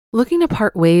Looking to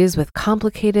part ways with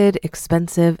complicated,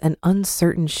 expensive, and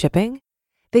uncertain shipping?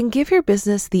 Then give your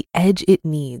business the edge it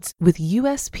needs with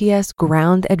USPS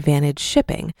Ground Advantage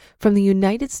shipping from the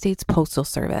United States Postal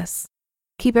Service.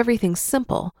 Keep everything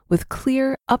simple with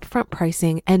clear, upfront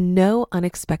pricing and no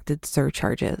unexpected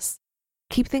surcharges.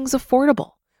 Keep things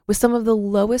affordable with some of the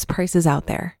lowest prices out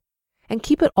there. And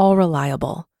keep it all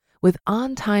reliable with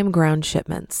on-time ground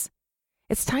shipments.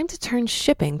 It's time to turn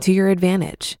shipping to your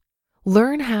advantage.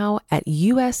 Learn how at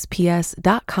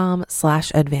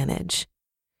USPS.com/advantage.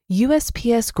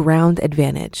 USPS Ground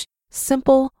Advantage.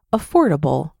 Simple,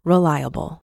 affordable,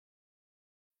 reliable.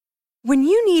 When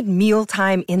you need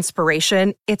mealtime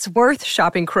inspiration, it's worth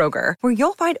shopping Kroger, where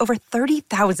you'll find over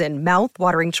 30,000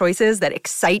 mouth-watering choices that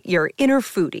excite your inner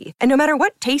foodie. And no matter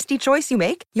what tasty choice you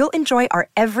make, you'll enjoy our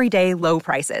everyday low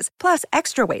prices, plus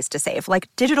extra ways to save, like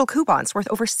digital coupons worth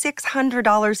over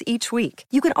 $600 each week.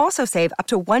 You can also save up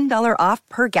to $1 off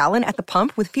per gallon at the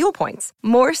pump with fuel points.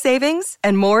 More savings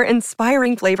and more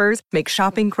inspiring flavors make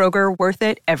shopping Kroger worth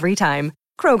it every time.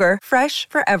 Kroger, fresh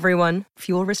for everyone.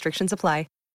 Fuel restrictions apply.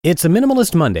 It's a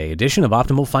Minimalist Monday edition of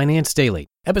Optimal Finance Daily,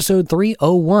 episode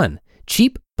 301,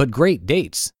 Cheap But Great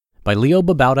Dates, by Leo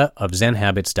Babauta of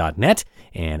ZenHabits.net,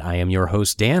 and I am your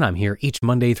host, Dan. I'm here each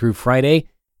Monday through Friday,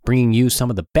 bringing you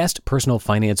some of the best personal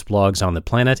finance blogs on the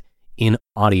planet in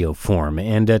audio form.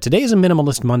 And today is a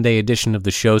Minimalist Monday edition of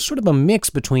the show, sort of a mix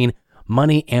between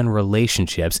money and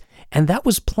relationships, and that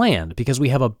was planned because we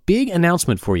have a big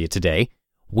announcement for you today.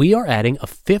 We are adding a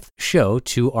fifth show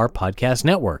to our podcast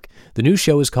network. The new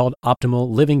show is called Optimal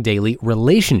Living Daily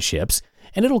Relationships,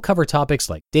 and it'll cover topics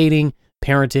like dating,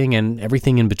 parenting, and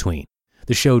everything in between.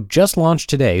 The show just launched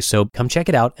today, so come check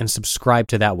it out and subscribe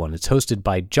to that one. It's hosted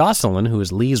by Jocelyn, who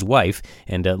is Lee's wife,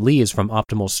 and Lee is from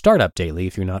Optimal Startup Daily,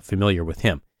 if you're not familiar with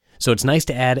him. So it's nice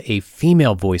to add a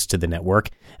female voice to the network.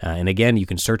 And again, you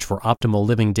can search for Optimal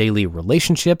Living Daily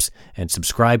Relationships and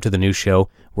subscribe to the new show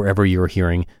wherever you're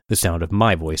hearing the sound of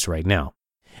my voice right now.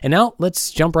 And now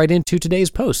let's jump right into today's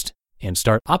post and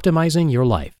start optimizing your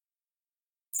life.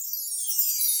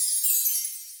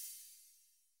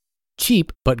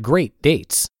 Cheap But Great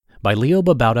Dates by Leo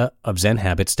Babauta of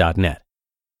ZenHabits.net.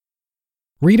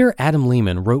 Reader Adam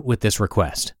Lehman wrote with this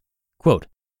request, quote,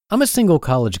 I'm a single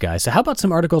college guy, so how about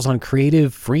some articles on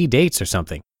creative free dates or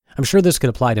something? I'm sure this could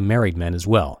apply to married men as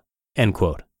well. End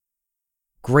quote.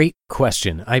 Great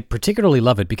question. I particularly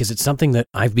love it because it's something that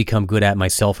I've become good at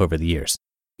myself over the years.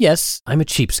 Yes, I'm a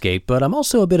cheapskate, but I'm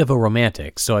also a bit of a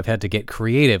romantic, so I've had to get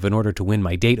creative in order to win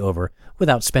my date over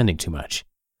without spending too much.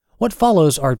 What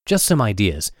follows are just some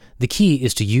ideas. The key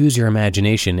is to use your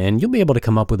imagination and you'll be able to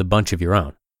come up with a bunch of your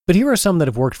own. But here are some that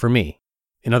have worked for me.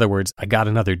 In other words, I got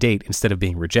another date instead of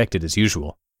being rejected as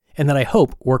usual, and that I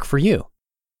hope work for you.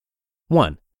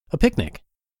 1. A picnic.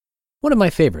 One of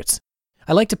my favorites.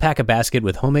 I like to pack a basket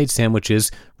with homemade sandwiches,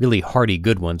 really hearty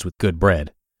good ones with good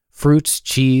bread, fruits,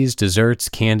 cheese, desserts,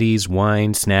 candies,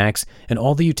 wine, snacks, and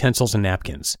all the utensils and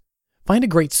napkins. Find a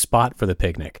great spot for the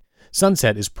picnic.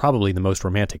 Sunset is probably the most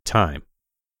romantic time.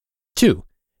 2.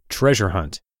 Treasure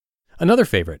hunt. Another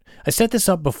favorite, I set this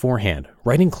up beforehand,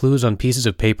 writing clues on pieces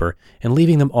of paper and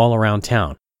leaving them all around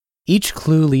town. Each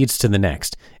clue leads to the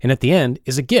next, and at the end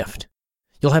is a gift.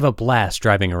 You'll have a blast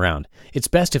driving around. It's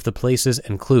best if the places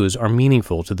and clues are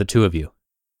meaningful to the two of you.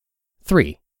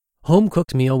 3.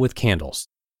 Home-cooked meal with candles.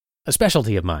 A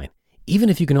specialty of mine. Even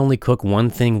if you can only cook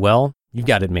one thing well, you've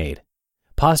got it made.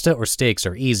 Pasta or steaks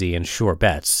are easy and sure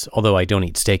bets, although I don't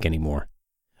eat steak anymore.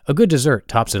 A good dessert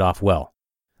tops it off well.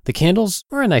 The candles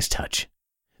are a nice touch.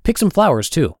 Pick some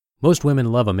flowers, too. Most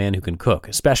women love a man who can cook,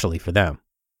 especially for them.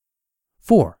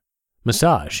 4.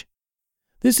 Massage.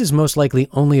 This is most likely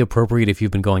only appropriate if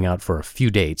you've been going out for a few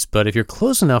dates, but if you're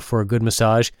close enough for a good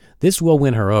massage, this will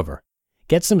win her over.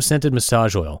 Get some scented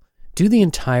massage oil. Do the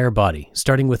entire body,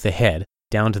 starting with the head,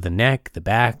 down to the neck, the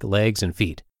back, legs, and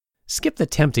feet. Skip the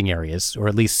tempting areas, or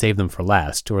at least save them for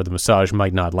last, or the massage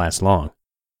might not last long.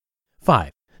 5.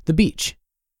 The beach.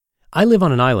 I live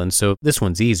on an island, so this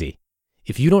one's easy.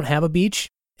 If you don't have a beach,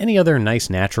 any other nice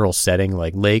natural setting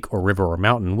like lake or river or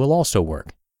mountain will also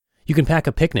work. You can pack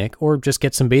a picnic or just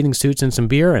get some bathing suits and some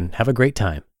beer and have a great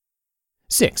time.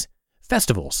 6.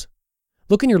 Festivals.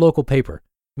 Look in your local paper.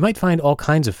 You might find all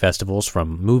kinds of festivals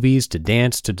from movies to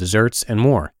dance to desserts and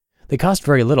more. They cost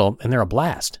very little and they're a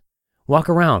blast. Walk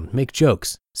around, make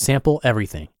jokes, sample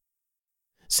everything.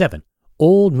 7.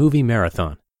 Old movie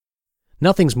marathon.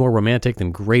 Nothing's more romantic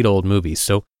than great old movies,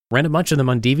 so rent a bunch of them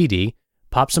on DVD,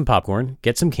 pop some popcorn,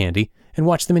 get some candy, and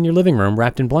watch them in your living room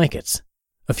wrapped in blankets.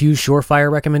 A few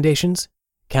surefire recommendations?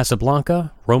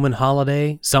 Casablanca, Roman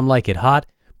Holiday, Some Like It Hot,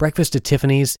 Breakfast at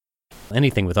Tiffany's,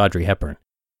 anything with Audrey Hepburn.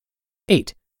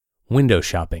 8. Window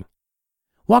shopping.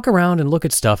 Walk around and look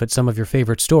at stuff at some of your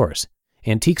favorite stores.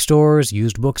 Antique stores,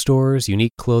 used bookstores,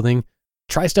 unique clothing.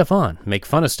 Try stuff on, make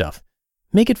fun of stuff.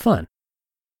 Make it fun.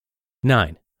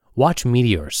 9. Watch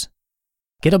meteors.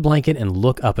 Get a blanket and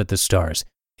look up at the stars.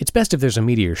 It's best if there's a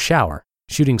meteor shower.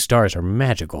 Shooting stars are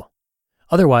magical.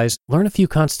 Otherwise, learn a few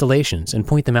constellations and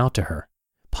point them out to her.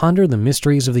 Ponder the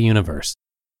mysteries of the universe.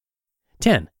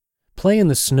 10. Play in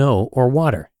the snow or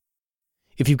water.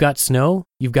 If you've got snow,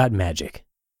 you've got magic.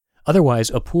 Otherwise,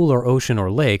 a pool or ocean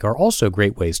or lake are also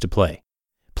great ways to play.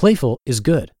 Playful is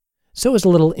good. So is a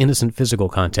little innocent physical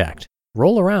contact.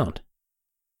 Roll around.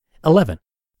 11.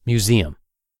 Museum.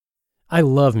 I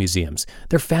love museums.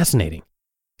 They're fascinating.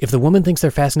 If the woman thinks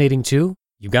they're fascinating too,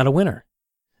 you've got a winner.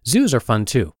 Zoos are fun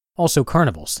too. Also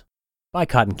carnivals. Buy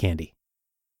cotton candy.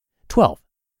 12.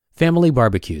 Family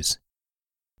barbecues.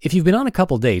 If you've been on a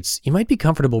couple dates, you might be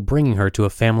comfortable bringing her to a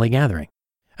family gathering.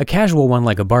 A casual one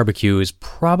like a barbecue is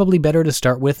probably better to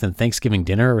start with than Thanksgiving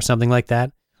dinner or something like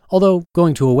that, although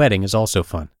going to a wedding is also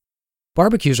fun.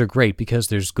 Barbecues are great because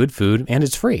there's good food and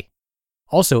it's free.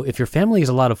 Also, if your family is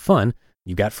a lot of fun,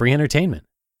 you've got free entertainment.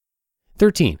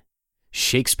 13.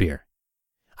 Shakespeare.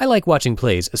 I like watching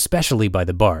plays, especially by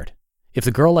the bard. If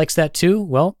the girl likes that too,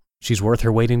 well, she's worth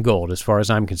her weight in gold as far as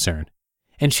I'm concerned.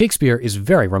 And Shakespeare is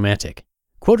very romantic.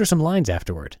 Quote her some lines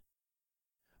afterward.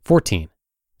 14.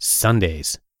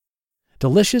 Sundays.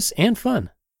 Delicious and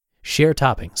fun. Share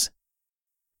toppings.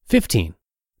 15.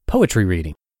 Poetry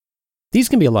reading. These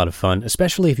can be a lot of fun,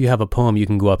 especially if you have a poem you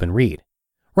can go up and read.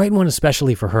 Write one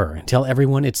especially for her and tell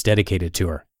everyone it's dedicated to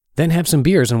her. Then have some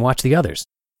beers and watch the others.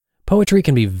 Poetry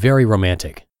can be very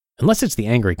romantic, unless it's the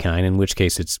angry kind, in which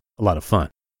case it's a lot of fun.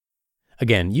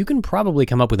 Again, you can probably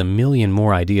come up with a million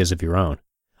more ideas of your own.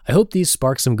 I hope these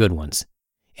spark some good ones.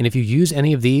 And if you use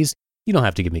any of these, you don't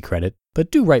have to give me credit,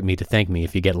 but do write me to thank me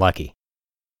if you get lucky.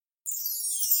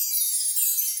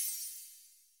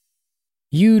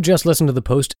 You just listened to the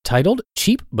post titled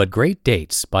Cheap But Great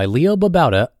Dates by Leo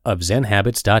Babauta of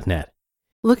ZenHabits.net.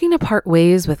 Looking to part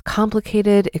ways with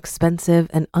complicated, expensive,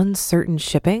 and uncertain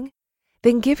shipping?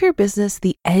 Then give your business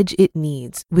the edge it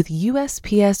needs with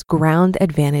USPS Ground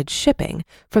Advantage shipping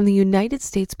from the United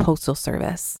States Postal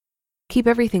Service. Keep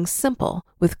everything simple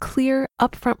with clear,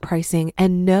 upfront pricing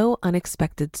and no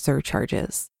unexpected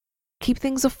surcharges. Keep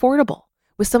things affordable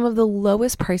with some of the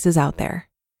lowest prices out there.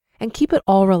 And keep it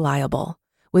all reliable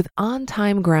with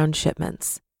on-time ground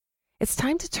shipments. It's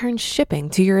time to turn shipping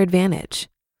to your advantage.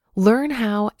 Learn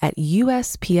how at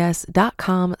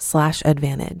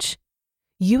USPS.com/advantage.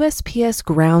 USPS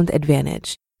Ground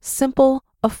Advantage. Simple,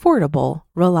 affordable,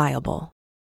 reliable.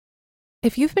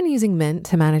 If you've been using Mint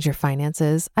to manage your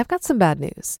finances, I've got some bad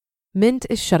news. Mint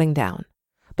is shutting down.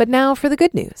 But now for the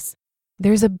good news.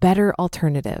 There's a better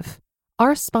alternative.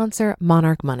 Our sponsor,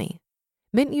 Monarch Money.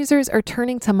 Mint users are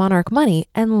turning to Monarch Money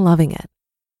and loving it.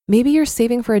 Maybe you're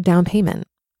saving for a down payment,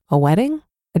 a wedding,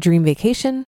 a dream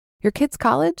vacation, your kid's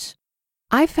college.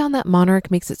 I've found that Monarch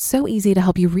makes it so easy to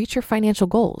help you reach your financial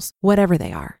goals, whatever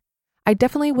they are. I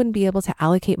definitely wouldn't be able to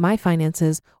allocate my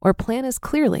finances or plan as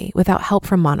clearly without help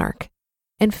from Monarch.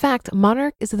 In fact,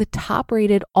 Monarch is the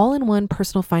top-rated all-in-one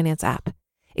personal finance app.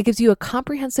 It gives you a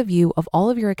comprehensive view of all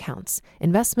of your accounts,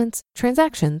 investments,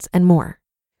 transactions, and more.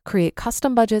 Create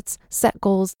custom budgets, set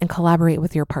goals, and collaborate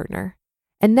with your partner.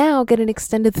 And now get an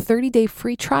extended 30-day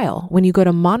free trial when you go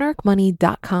to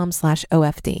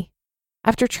monarchmoney.com/OFD.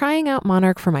 After trying out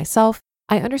Monarch for myself,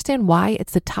 I understand why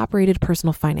it's the top-rated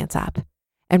personal finance app.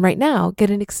 And right now, get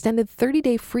an extended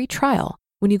 30-day free trial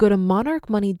when you go to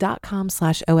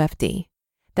monarchmoney.com/OFD.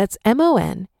 That's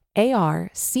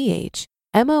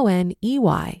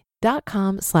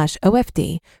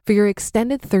monarchmoney.com/OFD for your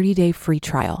extended 30-day free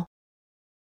trial.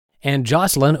 And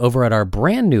Jocelyn, over at our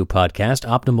brand new podcast,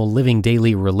 Optimal Living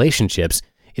Daily Relationships,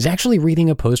 is actually reading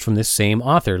a post from this same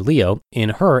author, Leo, in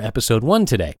her episode 1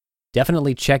 today.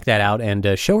 Definitely check that out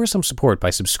and show her some support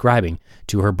by subscribing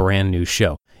to her brand new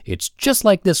show. It's just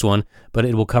like this one, but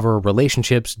it will cover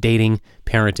relationships, dating,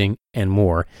 parenting, and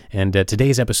more. And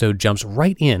today's episode jumps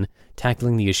right in,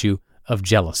 tackling the issue of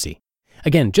jealousy.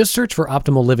 Again, just search for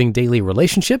Optimal Living Daily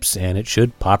Relationships, and it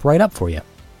should pop right up for you.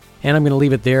 And I'm going to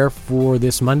leave it there for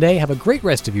this Monday. Have a great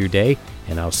rest of your day,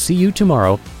 and I'll see you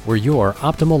tomorrow where your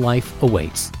optimal life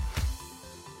awaits.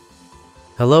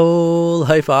 Hello,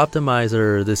 Life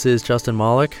Optimizer. This is Justin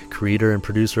Malik, creator and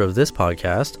producer of this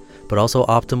podcast, but also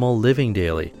Optimal Living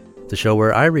Daily, the show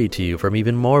where I read to you from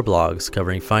even more blogs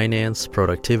covering finance,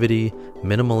 productivity,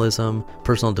 minimalism,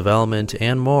 personal development,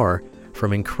 and more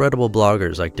from incredible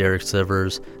bloggers like Derek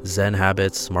Sivers, Zen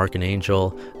Habits, Mark and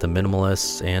Angel, The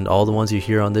Minimalists, and all the ones you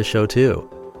hear on this show too.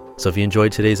 So if you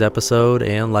enjoyed today's episode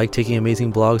and like taking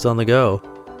amazing blogs on the go,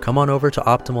 come on over to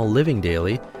Optimal Living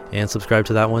Daily and subscribe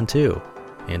to that one too.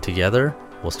 And together,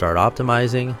 we'll start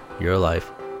optimizing your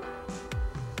life.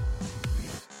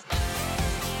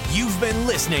 You've been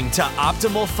listening to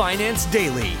Optimal Finance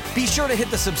Daily. Be sure to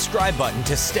hit the subscribe button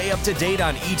to stay up to date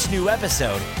on each new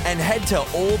episode and head to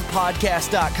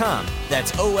oldpodcast.com.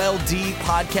 That's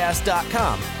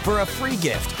OLDpodcast.com for a free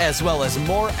gift as well as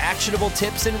more actionable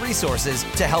tips and resources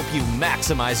to help you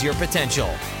maximize your potential.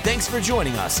 Thanks for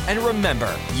joining us, and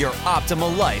remember, your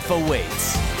optimal life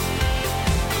awaits.